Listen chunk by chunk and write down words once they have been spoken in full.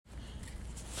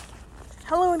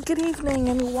Hello and good evening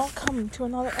and welcome to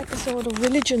another episode of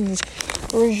Religions,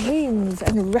 Regimes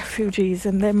and Refugees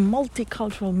and their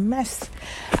multicultural mess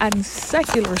and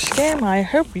secular scam. I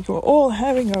hope you're all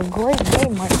having a great day,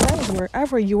 my friends,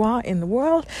 wherever you are in the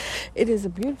world. It is a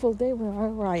beautiful day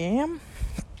wherever I am,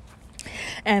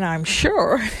 and I'm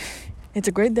sure it's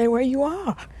a great day where you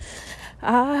are.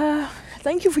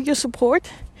 Thank you for your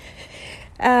support.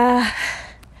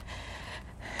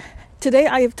 Today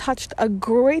I have touched a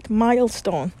great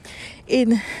milestone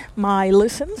in my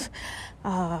listens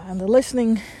and the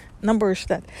listening numbers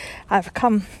that have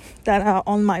come that are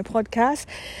on my podcast.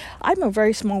 I'm a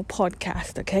very small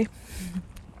podcast, okay?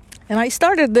 And I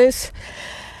started this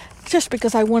just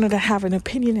because I wanted to have an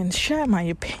opinion and share my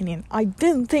opinion. I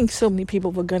didn't think so many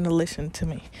people were going to listen to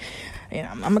me. You know,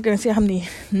 I'm not going to say how many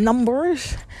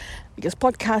numbers because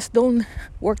podcasts don't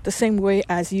work the same way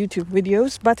as YouTube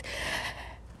videos, but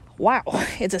wow,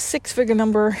 it's a 6-figure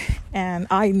number, and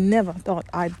I never thought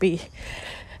I'd be,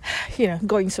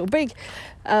 going so big.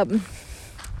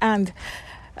 It's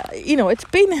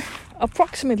been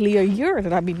approximately a year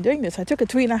that I've been doing this. I took a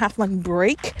 3.5-month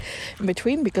break in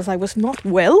between because I was not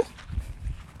well.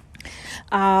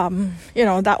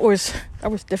 That was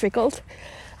difficult.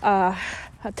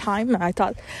 At time, I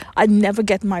thought I'd never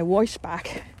get my voice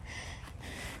back.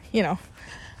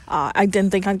 I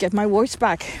didn't think I'd get my voice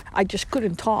back. I just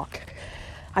couldn't talk.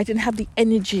 I didn't have the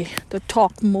energy to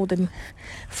talk more than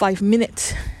 5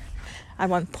 minutes at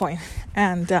one point.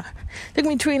 And it took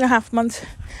me 3.5 months,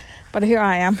 but here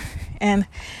I am. And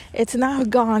it's now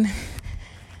gone,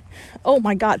 oh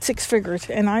my God, 6 figures.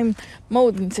 And I'm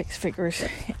more than 6 figures.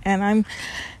 And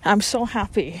I'm so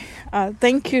happy.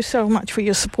 Thank you so much for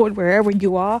your support wherever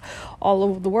you are, all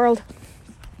over the world,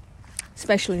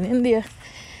 especially in India.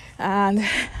 And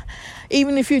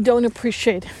even if you don't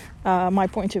appreciate my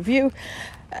point of view,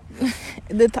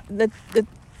 the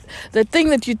thing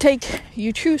that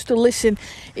you choose to listen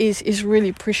is really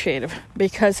appreciative,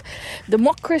 because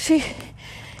democracy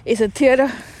is a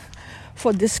theater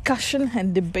for discussion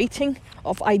and debating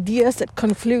of ideas that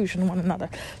confuse one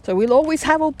another. So we'll always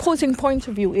have opposing points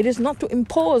of view. It is not to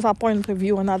impose our point of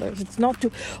view on others. It's not to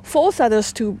force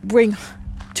others to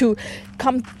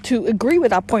come to agree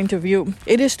with our point of view.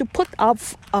 It is to put our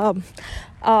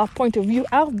point of view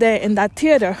out there in that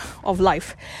theater of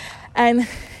life, and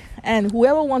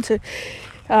whoever wants to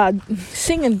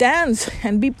sing and dance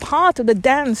and be part of the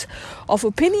dance of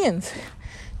opinions,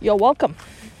 you're welcome.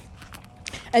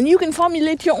 And you can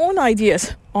formulate your own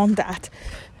ideas on that,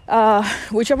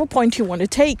 whichever point you want to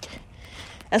take,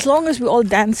 as long as we're all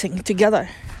dancing together.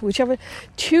 Whichever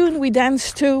tune we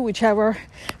dance to, whichever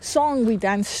song we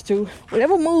dance to,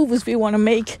 whatever moves we want to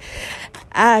make,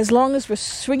 as long as we're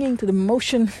swinging to the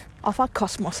motion of our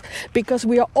cosmos, because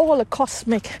we are all a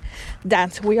cosmic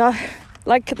dance. We are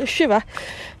like the Shiva,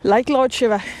 like Lord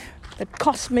Shiva,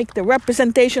 the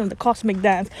representation of the cosmic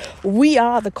dance. We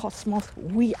are the cosmos.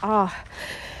 We are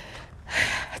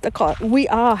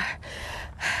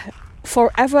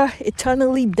forever,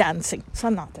 eternally dancing.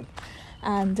 Sanatan.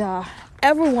 And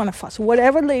every one of us,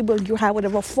 whatever label you have,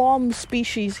 whatever form,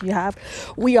 species you have,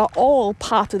 we are all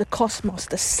part of the cosmos,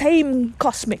 the same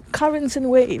cosmic currents and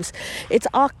waves. It's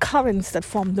our currents that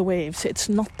form the waves. It's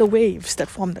not the waves that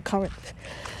form the currents.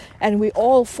 And we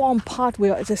all form part.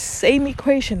 We are the same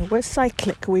equation. We're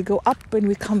cyclic. We go up and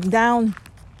we come down.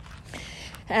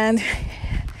 And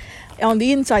on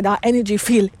the inside, our energy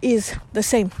field is the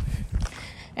same.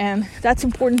 And that's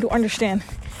important to understand.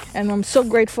 And I'm so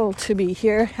grateful to be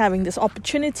here having this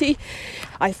opportunity.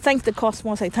 I thank the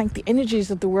cosmos. I thank the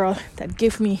energies of the world that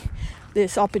give me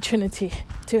this opportunity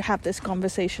to have this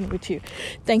conversation with you.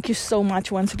 Thank you so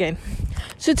much once again.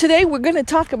 So today we're going to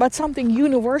talk about something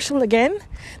universal again.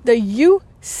 The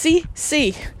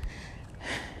UCC,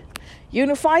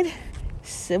 Unified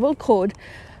Civil Code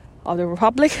of the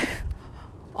Republic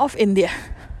of India,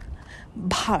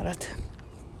 Bharat.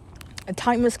 A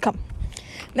time has come.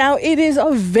 Now, it is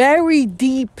a very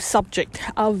deep subject,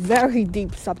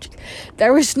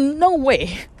 There is no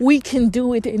way we can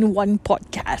do it in one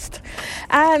podcast.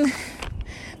 And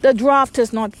the draft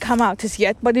has not come out as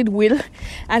yet, but it will.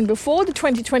 And before the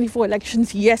 2024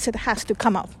 elections, yes, it has to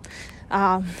come out.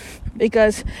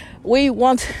 Because we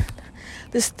want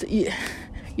this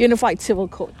unified civil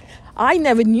code. I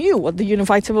never knew what the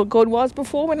Unified Civil Code was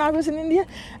before when I was in India.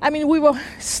 I mean, we were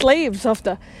slaves of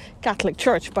the Catholic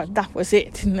Church, but that was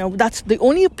it. That's the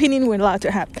only opinion we're allowed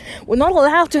to have. We're not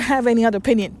allowed to have any other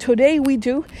opinion. Today we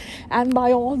do, and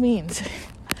by all means.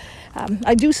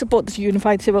 I do support this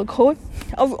Unified Civil Code.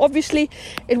 Obviously,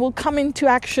 it will come into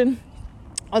action,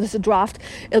 or there's a draft.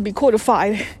 It'll be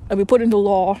codified. It'll be put into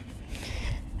law.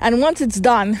 And once it's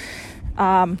done,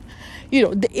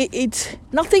 it's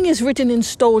nothing is written in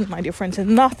stone, my dear friends,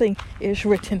 and nothing is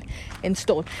written in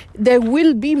stone. There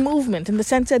will be movement in the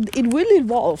sense that it will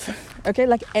evolve. Okay,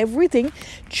 like everything,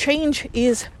 change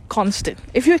is constant.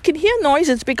 If you can hear noise,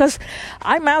 it's because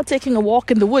I'm out taking a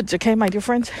walk in the woods. Okay, my dear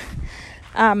friends.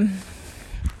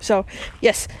 So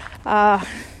yes,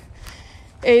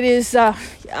 it is.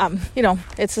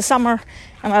 It's the summer,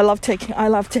 and I love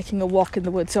taking a walk in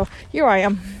the woods. So here I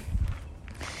am.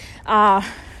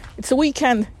 It's the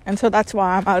weekend, and so that's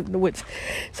why I'm out in the woods.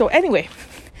 So anyway,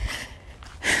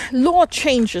 law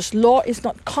changes. Law is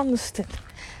not constant,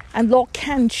 and law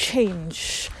can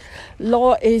change.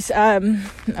 Law is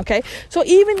okay. So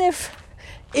even if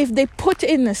they put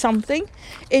in something,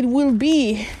 it will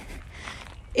be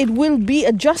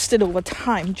adjusted over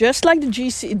time, just like the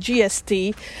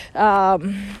GST.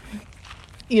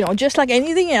 Just like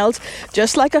anything else,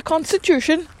 just like a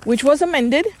constitution, which was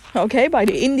amended, okay, by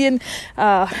the Indian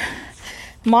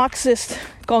Marxist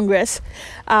Congress.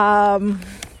 And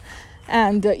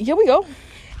here we go.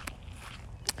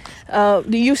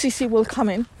 The UCC will come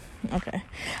in, okay.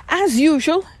 As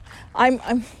usual, I'm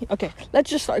okay. Let's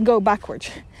just go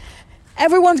backwards.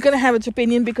 Everyone's going to have its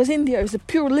opinion because India is a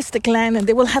pluralistic land, and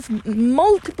they will have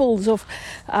multiples of,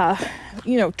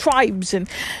 tribes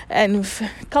and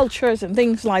cultures and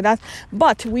things like that.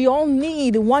 But we all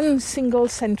need one single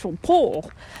central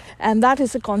pole, and that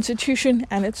is the Constitution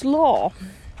and its law.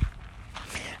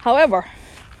 However,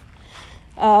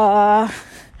 there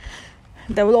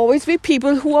will always be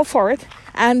people who are for it,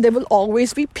 and there will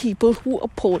always be people who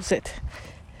oppose it.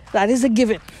 That is a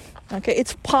given. Okay,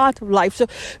 it's part of life. So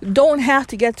don't have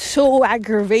to get so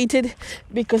aggravated,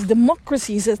 because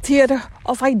democracy is a theater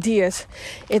of ideas.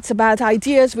 It's about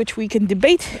ideas which we can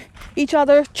debate each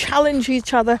other, challenge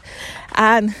each other,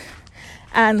 and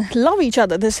love each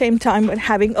other at the same time, but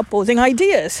having opposing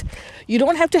ideas. You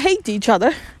don't have to hate each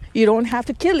other. You don't have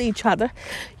to kill each other.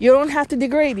 You don't have to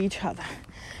degrade each other.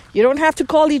 You don't have to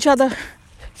call each other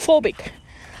phobic.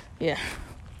 Yeah.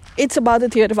 It's about the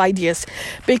theory of ideas,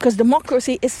 because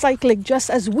democracy is cyclic just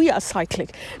as we are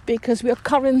cyclic, because we are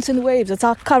currents and waves. It's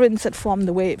our currents that form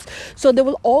the waves. So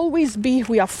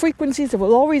we are frequencies. There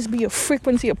will always be a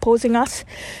frequency opposing us.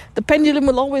 The pendulum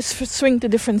will always swing to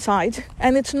different sides,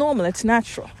 and it's normal, it's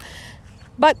natural.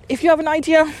 But if you have an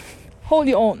idea, hold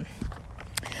your own.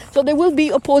 So there will be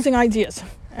opposing ideas,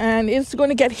 and it's going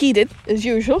to get heated as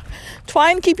usual.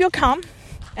 Try and keep your calm.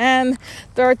 And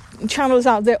there are channels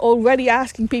out there already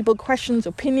asking people questions,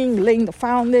 opinion, laying the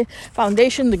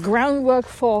foundation, the groundwork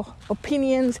for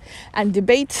opinions and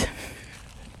debate.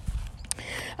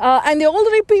 And there are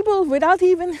already people, without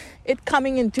even it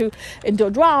coming into a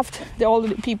draft, there are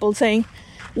already people saying,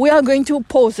 we are going to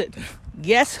oppose it.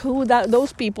 Guess who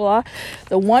those people are?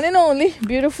 The one and only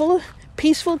beautiful,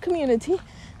 peaceful community.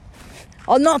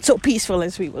 Or not so peaceful,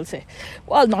 as we will say.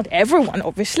 Well, not everyone,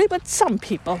 obviously, but some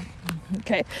people.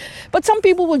 Okay, but some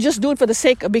people will just do it for the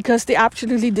sake of, because they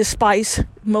absolutely despise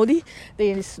Modi,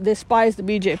 they despise the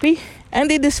BJP,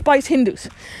 and they despise Hindus.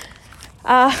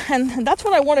 And that's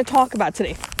what I want to talk about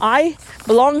today. I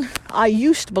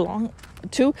used to belong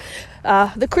to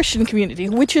the Christian community,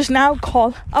 which is now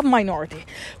called a minority.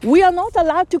 We are not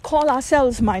allowed to call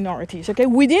ourselves minorities. Okay,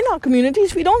 within our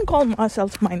communities, we don't call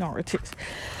ourselves minorities.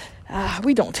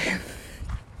 We don't.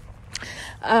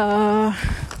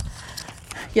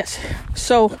 Yes,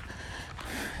 so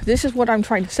this is what I'm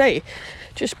trying to say.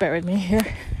 Just bear with me here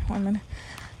 1 minute.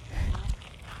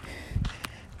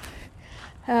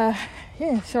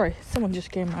 Sorry, someone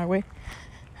just came my way.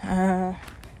 I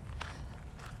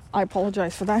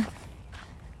apologize for that.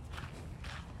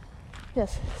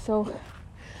 Yes, so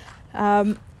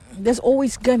there's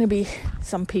always going to be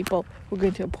some people who are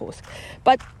going to oppose.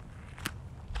 But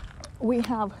we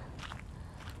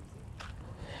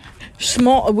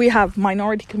have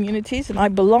minority communities, and I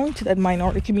belong to that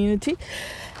minority community.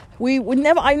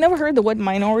 I never heard the word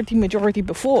minority majority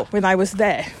before when I was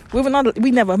there.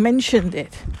 We never mentioned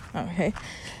it. Okay.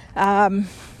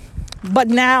 But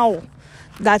now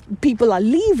that people are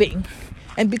leaving,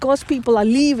 and because people are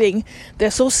leaving,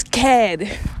 they're so scared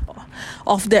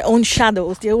of their own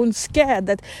shadows. They're scared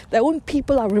that their own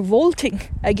people are revolting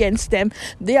against them.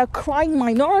 They are crying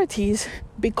minorities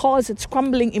because it's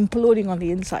crumbling, imploding on the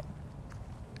inside.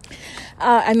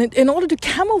 And in order to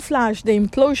camouflage the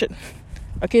implosion,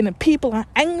 okay, the people are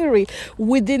angry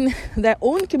within their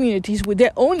own communities, with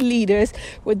their own leaders,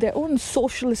 with their own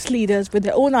socialist leaders, with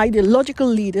their own ideological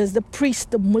leaders, the priests,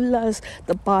 the mullahs,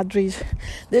 the padris.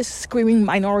 They're screaming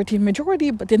minority majority,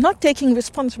 but they're not taking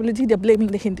responsibility. They're blaming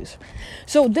the Hindus.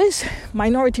 So this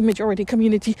minority majority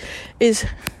community is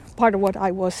part of what I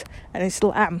was, and I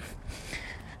still am,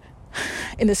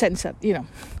 in the sense that,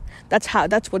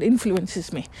 that's what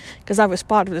influences me, because I was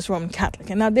part of this Roman Catholic.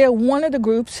 And now they're one of the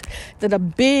groups that are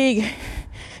big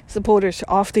supporters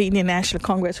of the Indian National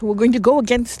Congress who are going to go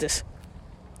against this.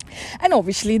 And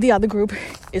obviously the other group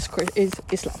is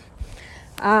Islam.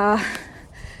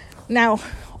 Now,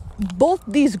 both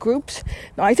these groups,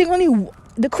 I think only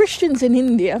the Christians in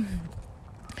India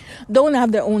don't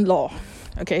have their own law.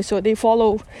 Okay, so they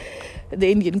follow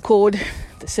the Indian code,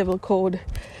 the civil code.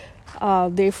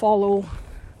 They follow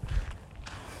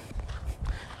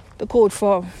the code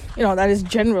for, that is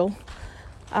general.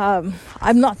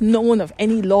 I've not known of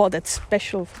any law that's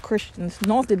special for Christians,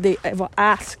 nor did they ever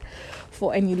ask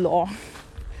for any law.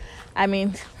 I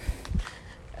mean,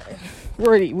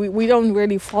 really, we don't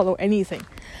really follow anything.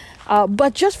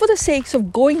 But just for the sakes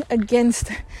of going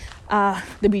against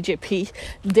the BJP,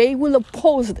 they will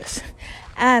oppose this.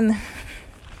 And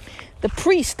the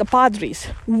priests, the padris,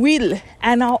 will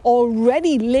and are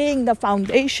already laying the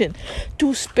foundation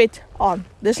to spit on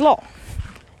this law.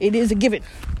 It is a given,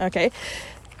 okay?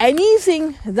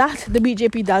 Anything that the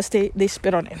BJP does, they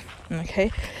spit on it, okay?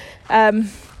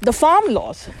 The farm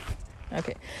laws,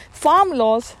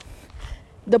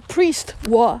 the priests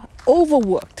were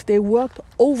overworked. They worked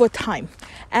overtime,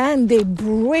 and they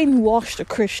brainwashed the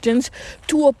Christians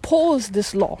to oppose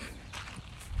this law.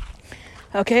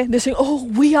 Okay, they say,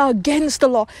 we are against the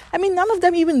law. I mean, none of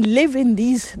them even live in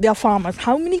they're farmers.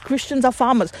 How many Christians are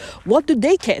farmers? What do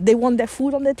they care? They want their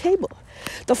food on their table.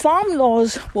 The farm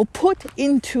laws were put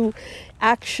into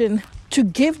action to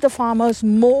give the farmers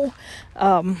more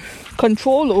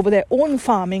control over their own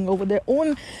farming, over their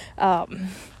own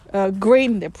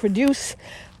grain they produce,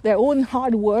 their own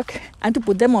hard work, and to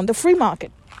put them on the free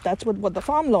market. That's what the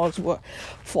farm laws were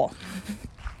for.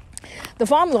 The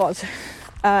farm laws,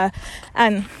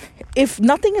 and if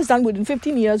nothing is done within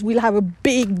 15 years, we'll have a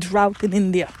big drought in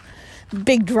India.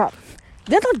 Big drought.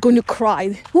 They're not going to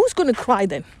cry. Who's going to cry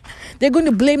then? They're going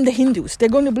to blame the Hindus. They're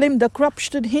going to blame the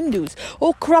corruption Hindus.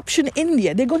 Corruption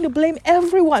India. They're going to blame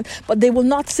everyone. But they will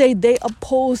not say they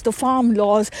opposed the farm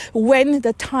laws when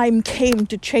the time came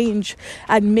to change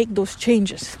and make those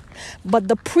changes. But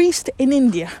the priests in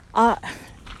India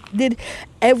did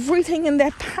everything in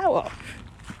their power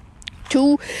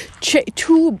to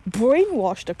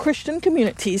brainwash the Christian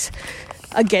communities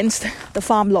against the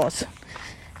farm laws.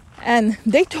 And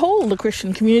they told the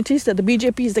Christian communities that the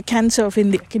BJP is the cancer of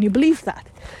India. Can you believe that?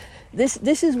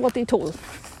 This is what they told.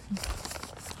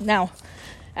 Now,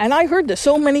 and I heard this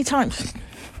so many times.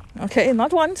 Okay,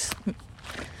 not once.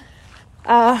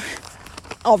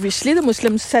 Obviously, the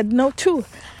Muslims said no too.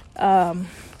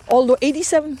 Although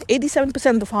 87%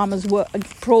 of the farmers were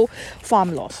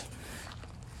pro-farm laws.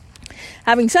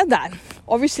 Having said that,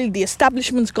 obviously the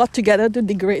establishments got together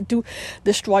to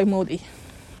destroy Modi.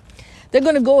 They're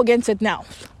going to go against it now,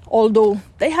 although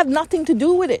they have nothing to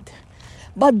do with it.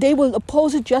 But they will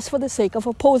oppose it just for the sake of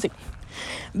opposing.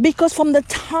 Because from the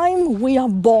time we are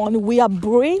born, we are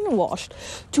brainwashed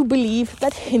to believe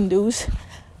that Hindus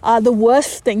are the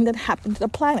worst thing that happened to the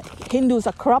planet. Hindus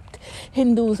are corrupt.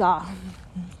 Hindus are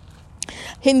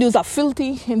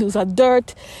filthy. Hindus are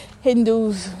dirt.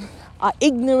 Hindus are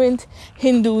ignorant.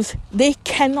 Hindus, they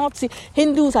cannot see.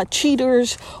 Hindus are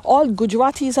cheaters. All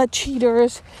Gujaratis are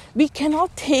cheaters. We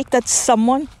cannot take that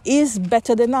someone is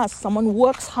better than us. Someone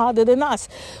works harder than us.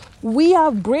 We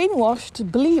are brainwashed to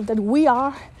believe that we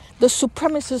are the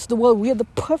supremacists of the world. We are the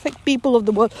perfect people of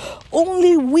the world.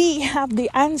 Only we have the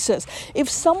answers. If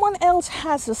someone else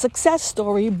has a success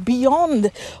story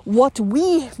beyond what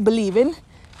we believe in,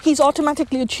 he's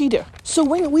automatically a cheater. So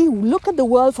when we look at the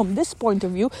world from this point of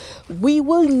view, we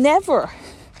will never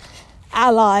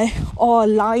ally or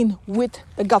align with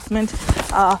the government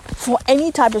for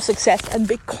any type of success. And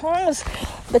because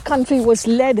the country was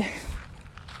led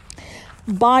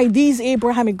by these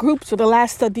Abrahamic groups for the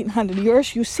last 1300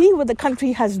 years, you see where the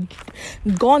country has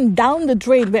gone down the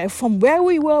drain, from where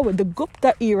we were with the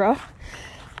Gupta era.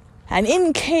 And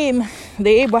in came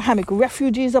the Abrahamic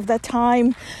refugees of that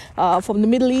time from the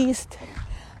Middle East.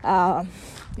 The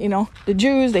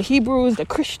Jews, the Hebrews, the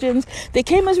Christians. They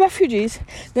came as refugees.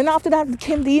 Then after that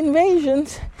came the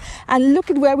invasions. And look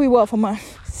at where we were, from a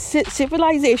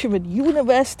civilization with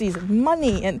universities and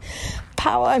money and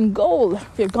power and gold.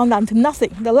 We've gone down to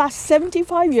nothing. The last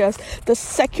 75 years, the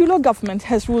secular government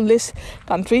has ruled this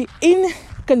country in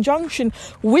conjunction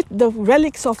with the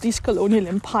relics of these colonial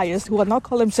empires who are now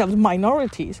call themselves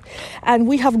minorities. And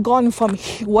we have gone from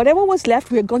whatever was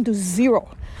left, we have gone to zero.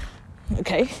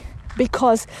 Okay?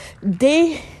 Because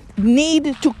they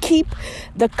need to keep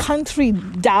the country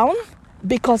down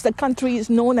because the country is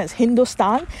known as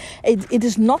Hindustan. It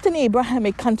is not an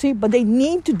Abrahamic country, but they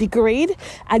need to degrade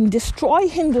and destroy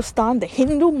Hindustan, the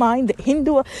Hindu mind,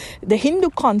 the Hindu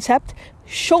concept,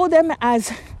 show them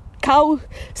as cow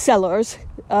sellers,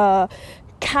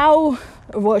 cow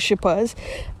worshippers,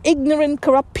 ignorant,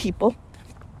 corrupt people,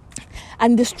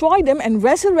 and destroy them and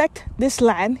resurrect this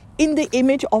land in the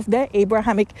image of their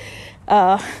Abrahamic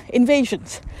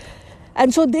invasions.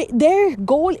 And so their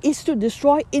goal is to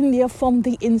destroy India from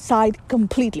the inside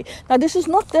completely. Now, this is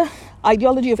not the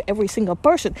ideology of every single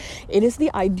person. It is the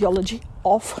ideology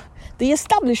of the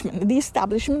establishment. The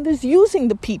establishment is using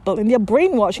the people and they're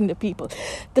brainwashing the people.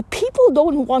 The people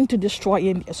don't want to destroy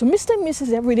India. So Mr. and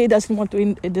Mrs. Everyday doesn't want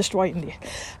to destroy India.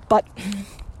 But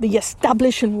the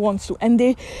establishment wants to. And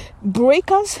they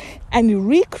break us and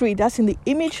recreate us in the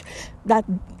image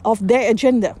of their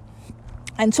agenda.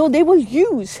 And so they will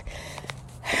use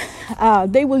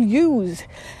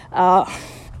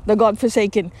the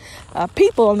godforsaken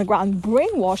people on the ground,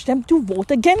 brainwash them to vote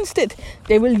against it.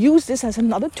 They will use this as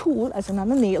another tool, as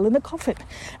another nail in the coffin.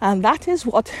 And that is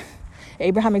what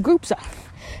Abrahamic groups are.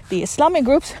 The Islamic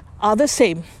groups are the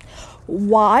same.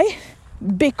 Why?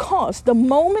 Because the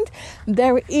moment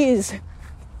there is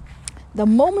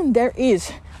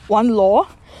one law,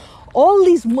 all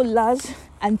these mullahs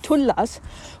and tullahs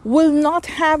will not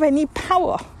have any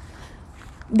power.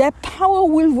 Their power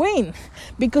will wane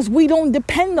because we don't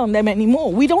depend on them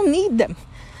anymore. We don't need them.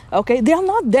 Okay? They are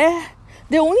not there.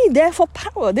 They're only there for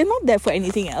power. They're not there for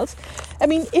anything else. I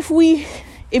mean, if we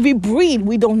breed,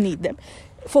 we don't need them.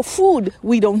 For food,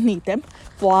 we don't need them.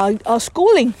 For our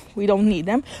schooling, we don't need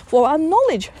them. For our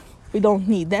knowledge, we don't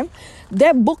need them.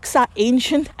 Their books are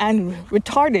ancient and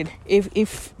retarded.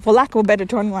 If for lack of a better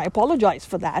term, I apologize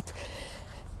for that.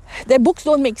 Their books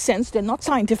don't make sense. They're not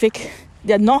scientific.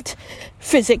 They're not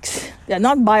physics. They're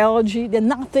not biology. They're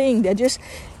nothing. They're just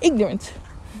ignorant.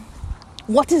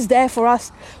 What is there for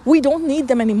us? We don't need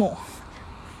them anymore.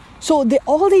 So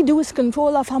all they do is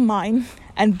control of our mind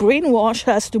and brainwash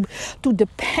us to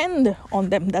depend on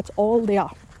them. That's all they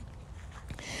are.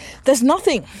 There's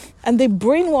nothing. And they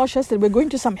brainwash us that we're going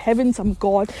to some heaven, some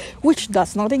God, which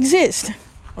does not exist.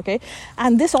 Okay?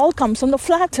 And this all comes from the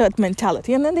flat earth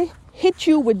mentality. And then they hit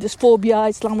you with this phobia,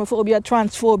 Islamophobia,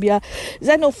 transphobia,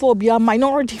 xenophobia,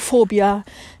 minority phobia.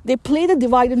 They play the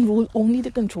divide and rule only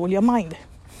to control your mind.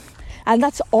 And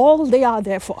that's all they are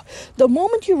there for. The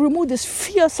moment you remove this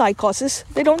fear psychosis,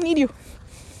 they don't need you.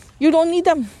 You don't need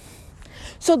them.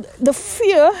 So the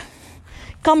fear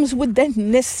comes with the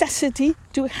necessity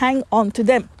to hang on to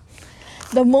them.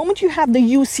 The moment you have the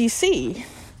UCC,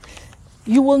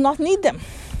 you will not need them.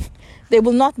 They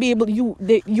will not be able, you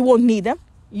won't need them.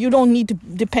 You don't need to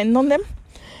depend on them.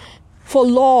 For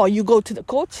law, you go to the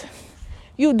courts.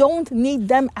 You don't need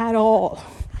them at all.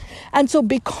 And so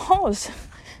because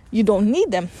you don't need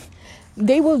them,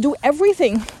 they will do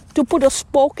everything to put a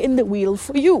spoke in the wheel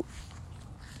for you.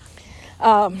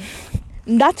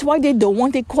 That's why they don't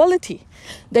want equality.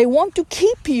 They want to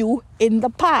keep you in the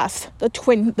past, the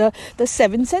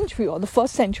 7th century or the 1st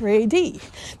century AD.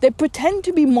 They pretend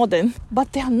to be modern,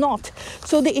 but they are not.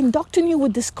 So they indoctrinate you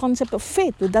with this concept of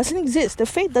faith that doesn't exist. The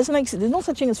faith doesn't exist. There's no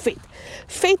such thing as faith.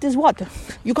 Faith is what?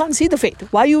 You can't see the faith.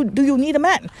 Why do you need a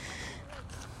man?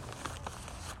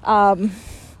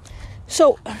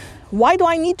 So why do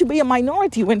I need to be a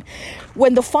minority when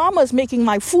the farmers making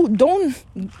my food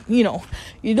you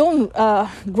don't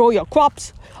grow your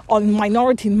crops on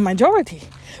minority and majority.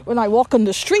 When I walk on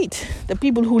the street, the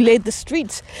people who laid the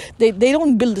streets, they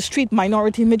don't build the street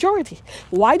minority and majority.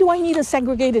 Why do I need a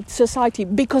segregated society?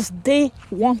 Because they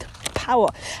want power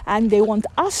and they want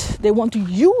to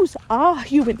use our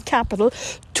human capital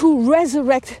to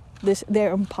resurrect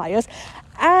their empires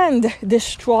and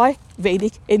destroy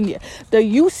Vedic India. The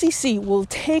UCC will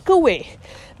take away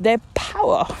their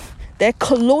power, their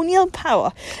colonial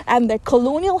power and their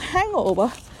colonial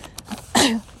hangover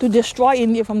to destroy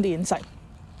India from the inside.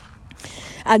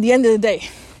 At the end of the day.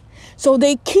 So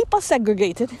they keep us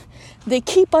segregated. They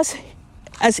keep us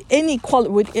as unequal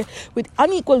with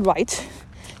unequal rights.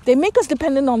 They make us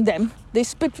dependent on them.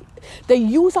 They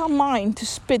use our mind to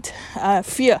spit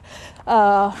fear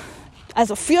as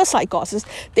a fear psychosis.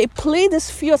 They play this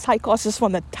fear psychosis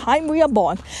from the time we are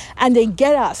born, and they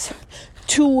get us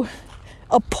to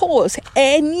oppose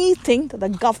anything that the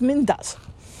government does.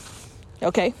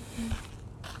 Okay?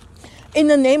 In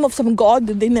the name of some God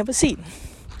that they never seen.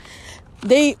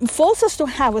 They force us to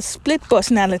have a split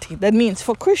personality. That means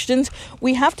for Christians,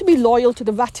 we have to be loyal to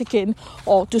the Vatican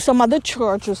or to some other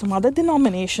church or some other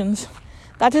denominations.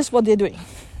 That is what they're doing.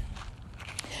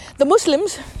 The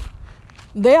Muslims,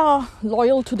 they are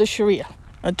loyal to the Sharia.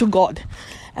 to God,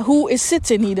 who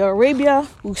sits in either Arabia,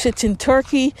 who sits in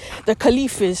Turkey. The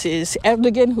Caliph is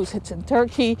Erdogan, who sits in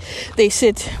Turkey. They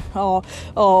sit, for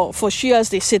Shias,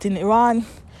 they sit in Iran.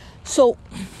 So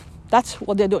that's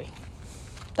what they're doing.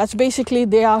 That's basically,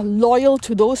 they are loyal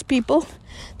to those people.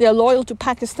 They are loyal to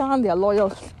Pakistan. They are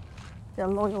loyal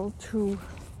to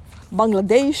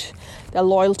Bangladesh. They're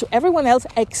loyal to everyone else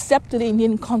except the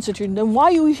Indian Constitution. Then why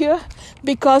are you here?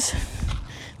 Because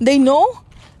they know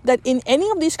that in any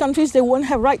of these countries they won't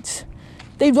have rights.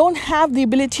 They don't have the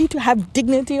ability to have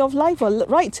dignity of life or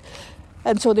rights.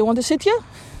 And so they want to sit here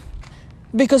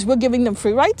because we're giving them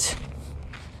free rights.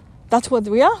 That's what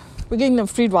we are. We're giving them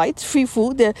free rights, free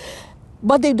food.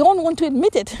 But they don't want to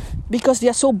admit it because they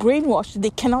are so brainwashed.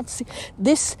 They cannot see.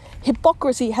 This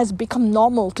hypocrisy has become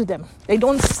normal to them. They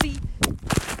don't see.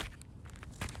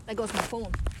 There goes my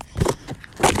phone.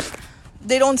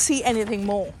 They don't see anything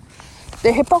more.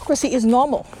 The hypocrisy is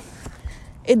normal.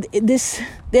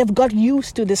 They've got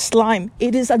used to this slime.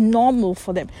 It is a normal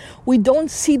for them. We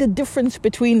don't see the difference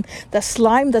between the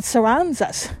slime that surrounds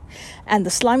us and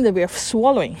the slime that we are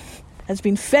swallowing. Has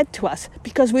been fed to us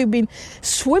because we've been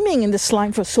swimming in the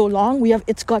slime for so long.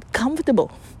 It's got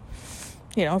comfortable.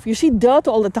 If you see dirt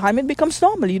all the time, it becomes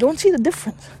normal. You don't see the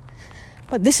difference.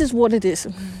 But this is what it is.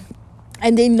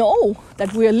 And they know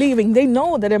that we are leaving. They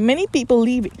know that there are many people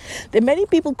leaving. There are many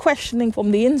people questioning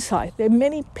from the inside. There are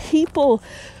many people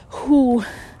who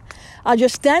are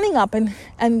just standing up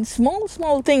and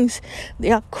small things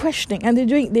they are questioning, and they're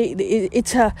doing.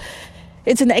 It's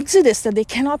an exodus that they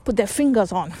cannot put their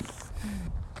fingers on.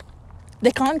 They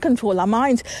can't control our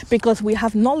minds because we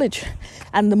have knowledge,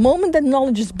 and the moment that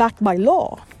knowledge is backed by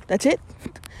law, that's it.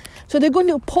 So they're going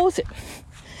to oppose it.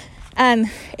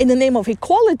 And in the name of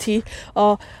equality,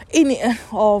 of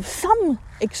some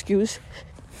excuse,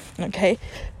 okay,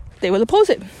 they will oppose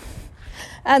it.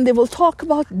 And they will talk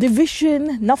about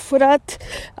division, nafrat.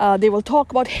 They will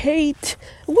talk about hate.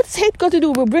 What's hate got to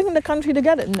do? We're bringing the country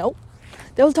together. No.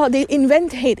 They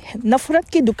invent hate.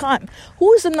 Nafrat ki dukaan.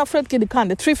 Who is the nafrat ki dukaan?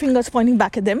 The three fingers pointing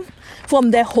back at them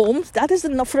from their homes. That is the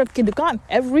nafrat ki dukaan.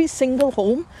 Every single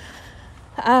home.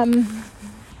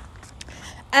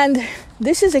 And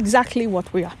this is exactly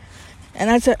what we are. And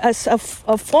as a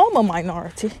former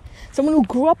minority, someone who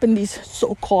grew up in these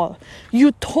so-called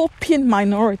utopian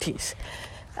minorities,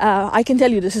 I can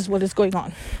tell you this is what is going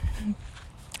on.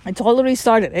 It's already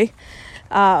started,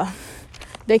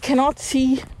 They cannot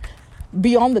see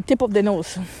beyond the tip of their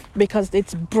nose because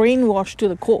it's brainwashed to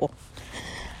the core.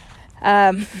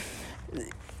 I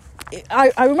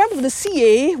remember the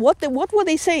CAA, what were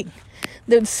they saying?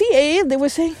 The CAA, they were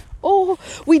saying,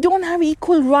 we don't have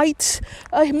equal rights.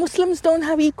 Muslims don't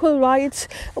have equal rights.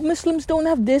 Muslims don't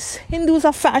have this. Hindus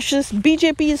are fascist.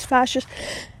 BJP is fascist.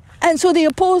 And so they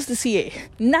oppose the CAA.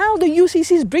 Now the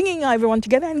UCC is bringing everyone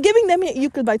together and giving them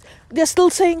equal rights. They're still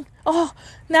saying,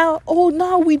 now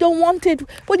we don't want it.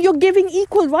 But you're giving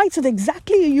equal rights that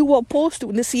exactly you were opposed to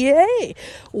in the CAA.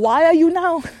 Why are you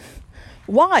now?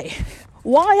 Why?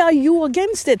 Why are you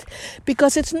against it?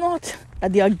 Because it's not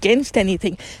that they're against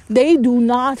anything. They do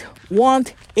not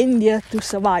want India to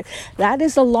survive. That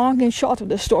is the long and short of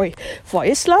the story. For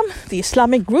Islam, the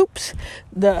Islamic groups,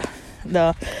 the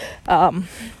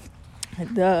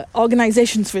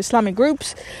organizations for Islamic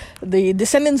groups, the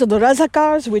descendants of the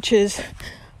Razakars, which is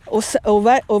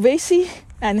Owaisi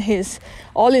and his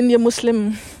All India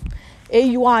Muslim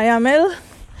AUIML,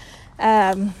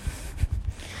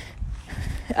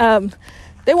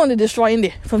 they want to destroy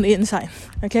India from the inside.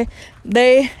 Okay,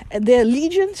 their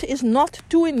allegiance is not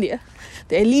to India.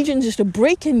 Their allegiance is to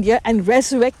break India and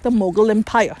resurrect the Mughal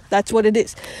Empire. That's what it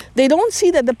is. They don't see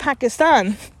that the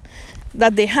Pakistan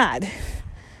that they had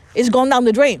is gone down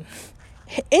the drain.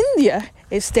 India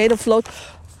is stayed afloat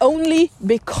only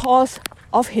because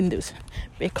of Hindus.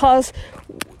 Because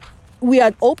we are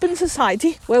an open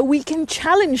society where we can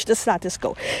challenge the status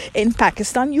quo. In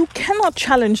Pakistan, you cannot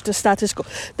challenge the status quo.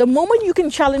 The moment you can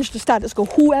challenge the status quo,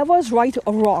 whoever is right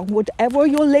or wrong, whatever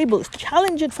your labels,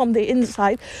 challenge it from the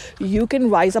inside, you can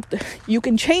rise up, you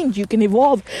can change, you can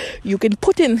evolve, you can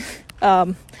put in,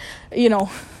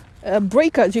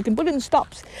 breakers, you can put in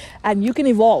stops, and you can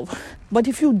evolve. But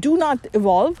if you do not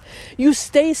evolve, you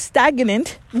stay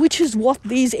stagnant, which is what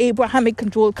these Abrahamic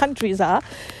controlled countries are,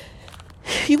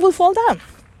 you will fall down.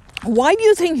 Why do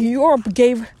you think Europe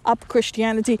gave up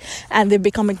Christianity and they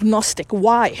become agnostic?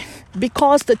 Why?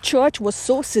 Because the church was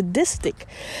so sadistic.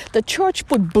 The church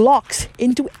put blocks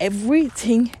into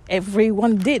everything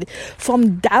everyone did,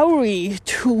 from dowry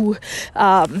to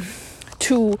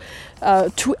to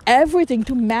everything,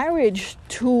 to marriage,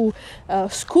 to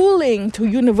schooling, to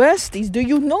universities. Do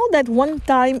you know that one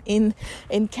time in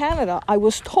Canada, I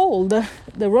was told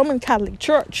the Roman Catholic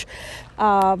Church,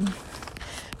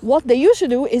 what they used to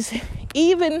do is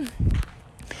even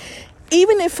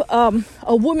if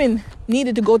a woman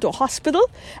needed to go to a hospital,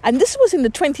 and this was in the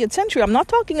 20th century, I'm not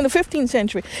talking in the 15th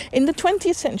century, in the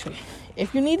 20th century,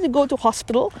 if you needed to go to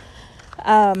hospital,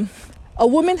 a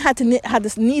woman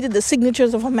needed the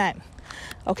signatures of a man.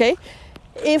 Okay,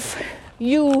 if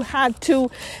you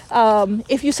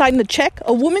signed a check,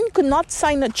 a woman could not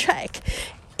sign a check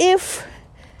if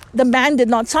the man did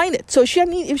not sign it. So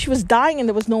if she was dying and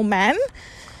there was no man,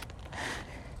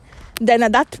 then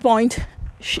at that point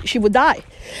she would die.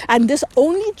 And this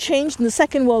only changed in the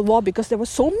Second World War because there were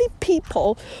so many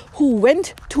people who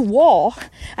went to war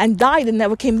and died and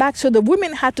never came back. So the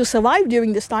women had to survive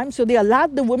during this time. So they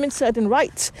allowed the women certain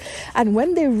rights. And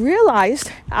when they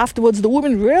realized, afterwards, the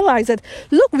women realized that,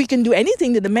 look, we can do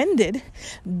anything that the men did.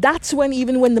 That's when,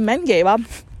 even when the men gave up,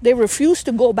 they refused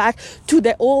to go back to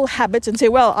their old habits and say,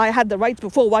 well, I had the rights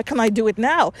before, why can't I do it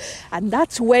now? And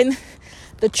that's when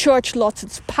the church lost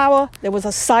its power. There was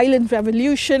a silent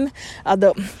revolution.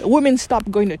 The women stopped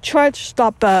going to church,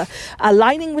 stopped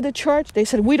aligning with the church. They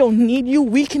said, we don't need you,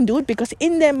 we can do it. Because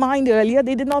in their mind earlier,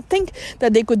 they did not think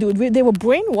that they could do it. They were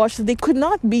brainwashed that they could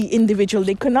not be individual.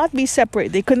 They could not be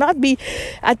separate. They could not be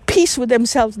at peace with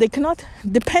themselves. They could not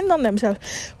depend on themselves.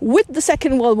 With the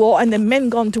Second World War and the men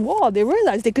gone to war, they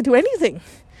realized they could do anything.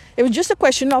 It was just a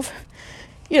question of,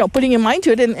 putting your mind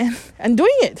to it and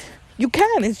doing it. You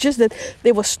can. It's just that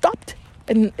they were stopped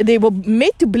and they were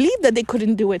made to believe that they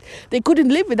couldn't do it. They couldn't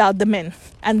live without the men.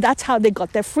 And that's how they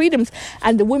got their freedoms.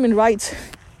 And the women's rights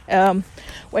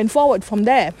went forward from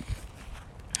there.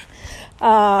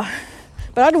 But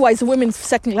otherwise, the women's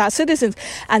second-class citizens.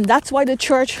 And that's why the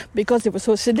church, because they were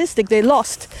so sadistic, they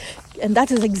lost. And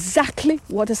that is exactly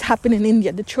what has happened in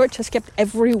India. The church has kept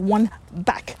everyone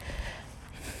back.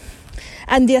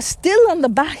 And they're still in the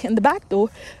back door,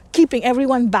 keeping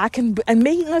everyone back and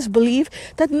making us believe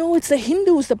that no, it's the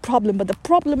Hindus the problem, but the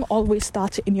problem always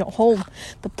starts in your home.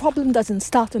 The problem doesn't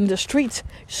start on the streets.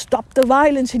 Stop the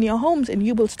violence in your homes and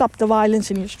you will stop the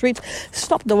violence in your streets.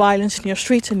 Stop the violence in your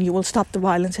streets and you will stop the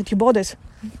violence at your borders.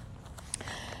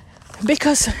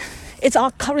 Because it's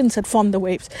our currents that form the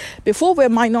waves. Before we're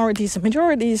minorities and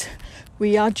majorities,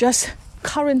 we are just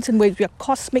currents and waves. We are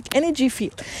cosmic energy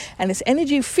field, and this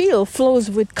energy field flows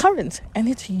with currents, and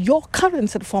it's your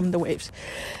currents that form the waves.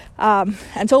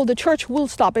 And so the church will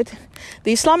stop it.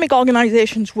 The Islamic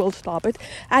organizations will stop it.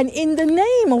 And in the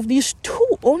name of these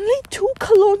only two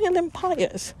colonial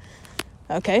empires,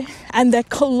 okay, and their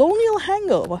colonial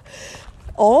hangover,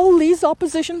 all these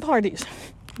opposition parties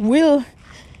will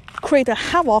create a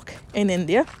havoc in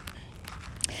India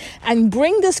and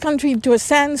bring this country to a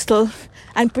standstill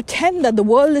and pretend that the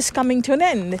world is coming to an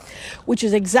end, which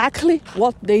is exactly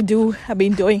what they have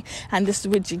been doing, and this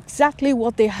is exactly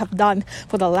what they have done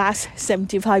for the last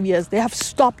 75 years. They have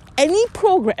stopped any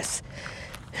progress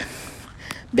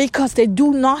because they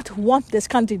do not want this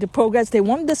country to progress. They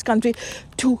want this country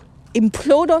to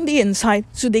implode on the inside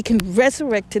so they can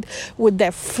resurrect it with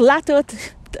their flat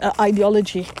earth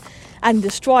ideology and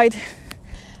destroy it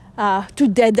to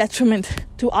their detriment,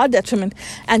 to our detriment,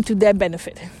 and to their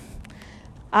benefit.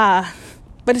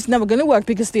 But it's never going to work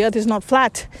because the earth is not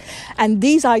flat. And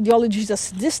these ideologies are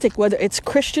sadistic, whether it's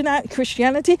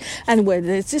Christianity and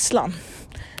whether it's Islam.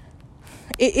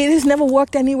 It has never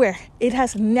worked anywhere. It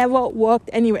has never worked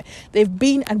anywhere. They've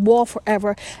been at war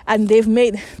forever, and they've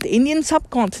made the Indian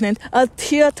subcontinent a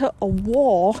theater of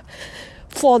war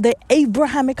for the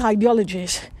Abrahamic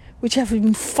ideologies, which have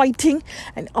been fighting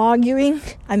and arguing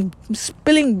and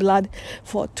spilling blood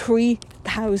for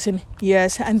 3,000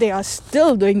 years. And they are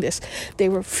still doing this. They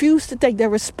refuse to take their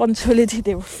responsibility.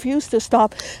 They refuse to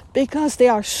stop because they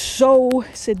are so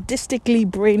sadistically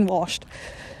brainwashed.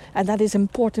 And that is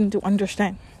important to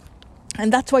understand.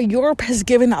 And that's why Europe has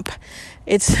given up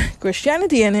its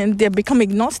Christianity and they've become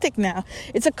agnostic now.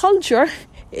 It's a culture.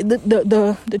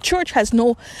 The church has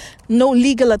no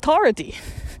legal authority.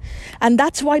 And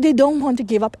that's why they don't want to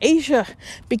give up Asia,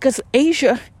 because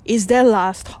Asia is their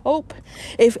last hope.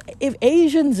 If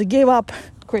Asians give up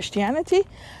Christianity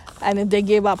and if they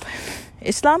give up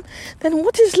Islam, then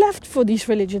what is left for these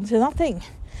religions? Nothing.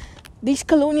 These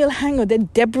colonial hangover,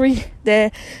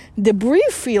 their debris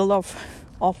field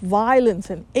of violence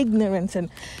and ignorance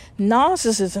and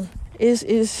narcissism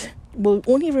will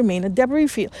only remain a debris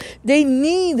field. They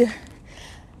need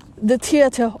the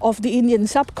theater of the Indian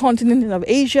subcontinent and of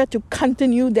Asia to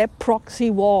continue their proxy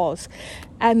wars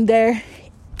and their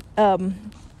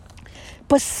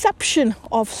perception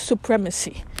of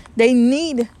supremacy. They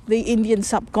need the Indian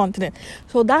subcontinent.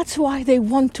 So that's why they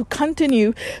want to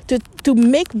continue to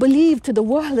make believe to the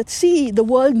world that, see, the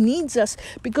world needs us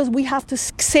because we have to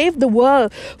save the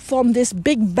world from this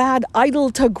big bad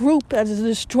idolater group that is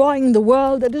destroying the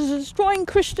world, that is destroying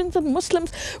Christians and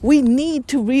Muslims. We need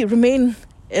to remain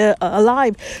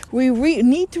alive. We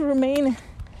need to remain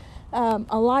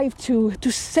alive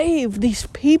to save these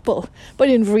people. But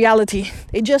in reality,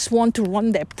 they just want to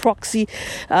run their proxy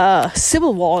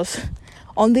civil wars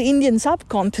on the Indian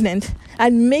subcontinent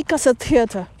and make us a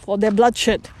theater for their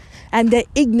bloodshed and their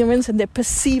ignorance and their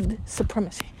perceived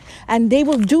supremacy. And they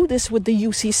will do this with the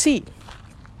UCC.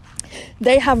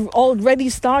 They have already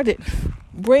started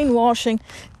brainwashing,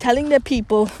 telling their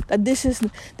people that this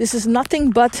is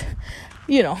nothing but,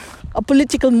 a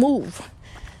political move.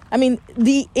 I mean,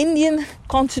 the Indian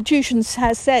Constitution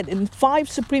has said, and 5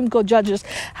 Supreme Court judges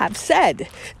have said,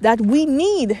 that we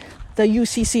need the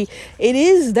UCC. It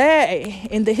is there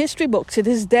in the history books. It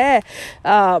is there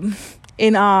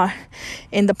in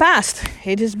the past.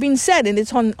 It has been said, and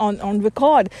it's on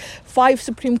record. 5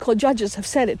 Supreme Court judges have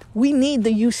said it. We need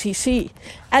the UCC.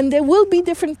 And there will be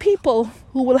different people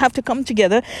who will have to come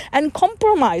together and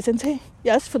compromise and say,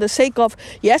 yes, for the sake of,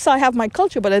 yes, I have my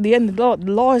culture, but at the end, the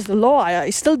law is the law. I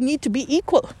still need to be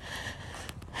equal.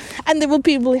 And there will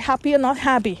be people happy or not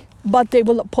happy, but they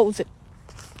will oppose it.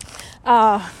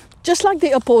 Just like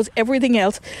they oppose everything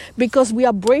else, because we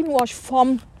are brainwashed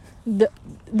from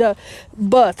the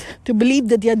birth to believe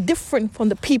that they are different from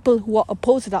the people who are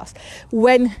opposed to us,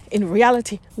 when in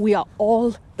reality we are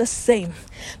all the same.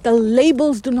 The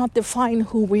labels do not define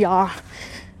who we are.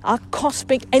 Our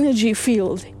cosmic energy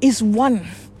field is one.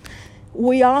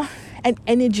 We are an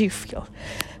energy field,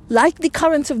 like the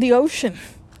currents of the ocean.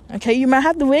 Okay, you might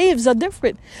have the waves are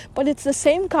different, but it's the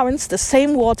same currents, the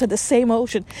same water, the same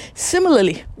ocean.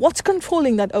 Similarly, what's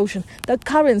controlling that ocean? The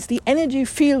currents, the energy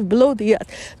field below the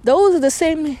earth. Those are the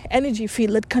same energy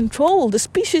field that control the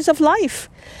species of life.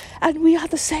 And we are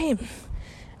the same.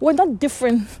 We're not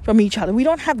different from each other. We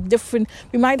might have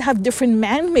different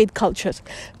man-made cultures,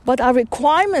 but our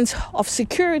requirements of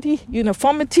security,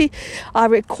 uniformity, our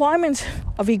requirements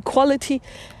of equality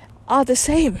are the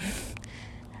same.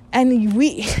 And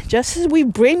we, just as we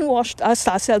brainwashed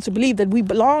ourselves to believe that we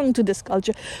belong to this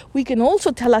culture, we can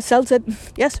also tell ourselves that,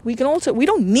 yes, we don't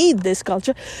need this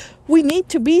culture. We need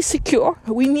to be secure.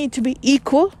 We need to be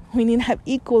equal. We need to have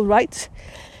equal rights.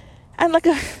 And like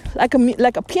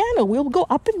a piano, we'll go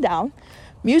up and down.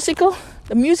 The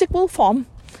music will form.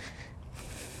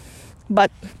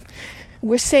 But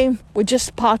we're saying we're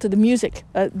just part of the music.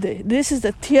 This is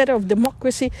the theater of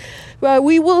democracy, where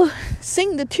we will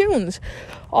sing the tunes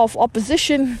of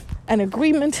opposition and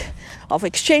agreement, of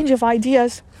exchange of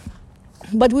ideas,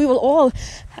 but we will all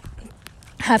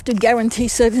have to guarantee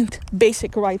certain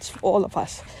basic rights for all of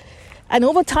us. And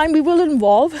over time we will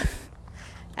evolve,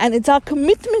 and it's our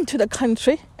commitment to the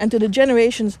country and to the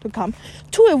generations to come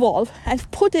to evolve and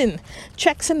put in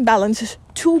checks and balances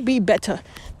to be better.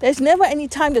 There's never any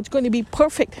time that's going to be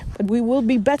perfect, but we will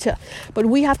be better. But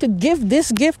we have to give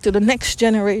this gift to the next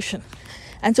generation.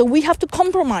 And so we have to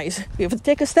compromise. We have to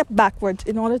take a step backwards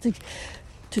in order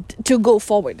to go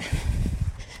forward.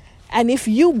 And if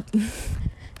you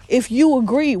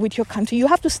agree with your country, you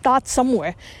have to start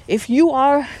somewhere. If you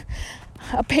are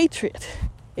a patriot,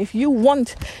 if you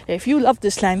love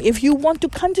this land, if you want to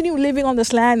continue living on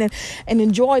this land and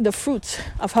enjoy the fruits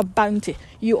of her bounty,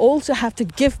 you also have to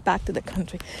give back to the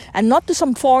country. And not to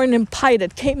some foreign empire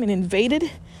that came and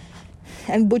invaded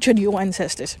and butchered your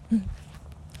ancestors.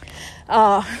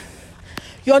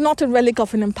 You're not a relic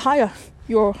of an empire.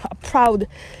 You're a proud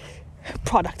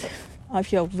product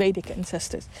of your Vedic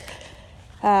ancestors.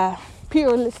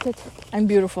 Pluralistic and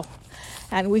beautiful.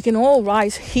 And we can all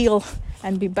rise, heal,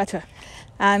 and be better.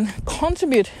 And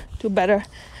contribute to better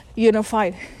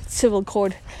unified civil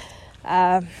code.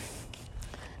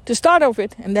 To start off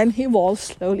with, and then evolve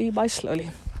slowly by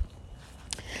slowly.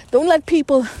 Don't let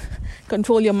people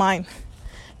control your mind.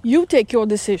 You take your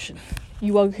decision.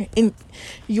 You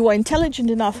are intelligent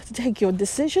enough to take your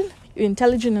decision. You're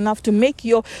intelligent enough to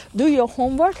do your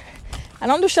homework,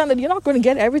 and understand that you're not going to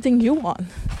get everything you want.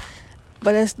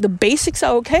 But as the basics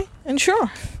are okay, and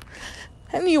sure,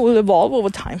 and you will evolve over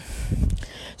time.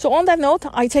 So on that note,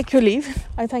 I take your leave.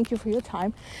 I thank you for your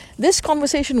time. This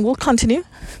conversation will continue,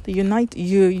 the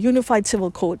Unified Civil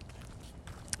Code,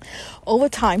 over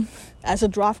time as a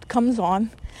draft comes on,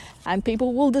 and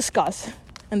people will discuss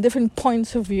and different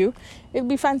points of view. It'll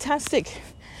be fantastic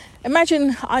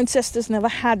Imagine our ancestors never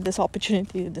had this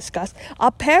opportunity to discuss.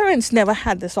 Our parents never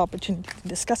had this opportunity to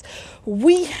discuss.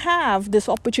 We have this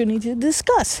opportunity to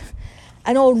discuss.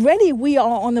 And already we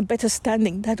are on a better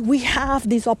standing that we have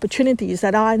these opportunities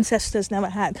that our ancestors never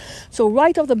had. So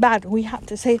right off the bat, we have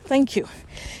to say thank you.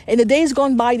 In the days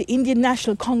gone by, the Indian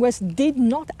National Congress did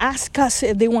not ask us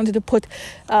if they wanted to put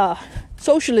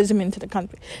socialism into the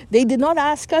country. They did not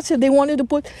ask us if they wanted to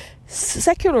put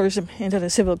secularism into the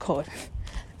civil code.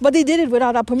 But they did it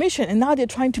without our permission. And now they're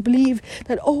trying to believe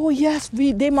that, oh yes,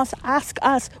 they must ask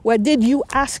us. Where did you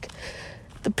ask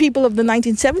the people of the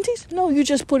 1970s? No, you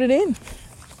just put it in.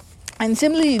 And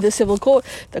similarly, the civil code,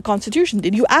 the constitution,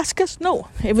 did you ask us? No.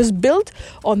 It was built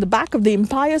on the back of the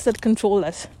empires that control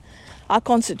us. Our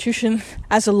constitution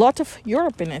has a lot of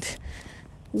Europe in it.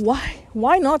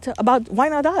 Why not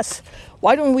us?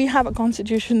 Why don't we have a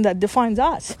constitution that defines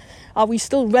us? Are we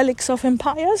still relics of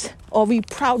empires, or are we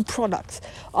proud products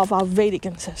of our Vedic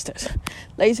ancestors?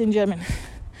 Ladies and gentlemen,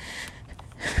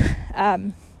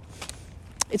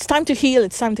 it's time to heal.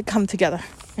 It's time to come together.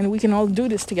 And we can all do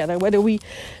this together. Whether we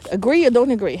agree or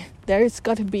don't agree, there's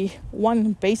got to be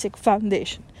one basic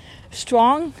foundation.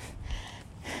 Strong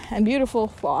and beautiful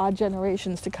for our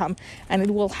generations to come. And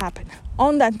it will happen.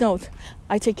 On that note,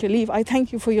 I take your leave. I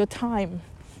thank you for your time.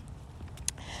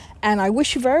 And I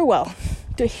wish you very well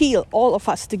to heal all of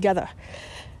us together.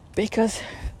 Because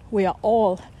we are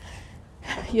all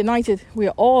united. We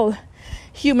are all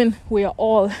human. We are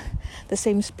all the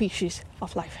same species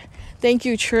of life. Thank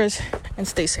you, cheers, and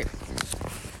stay safe.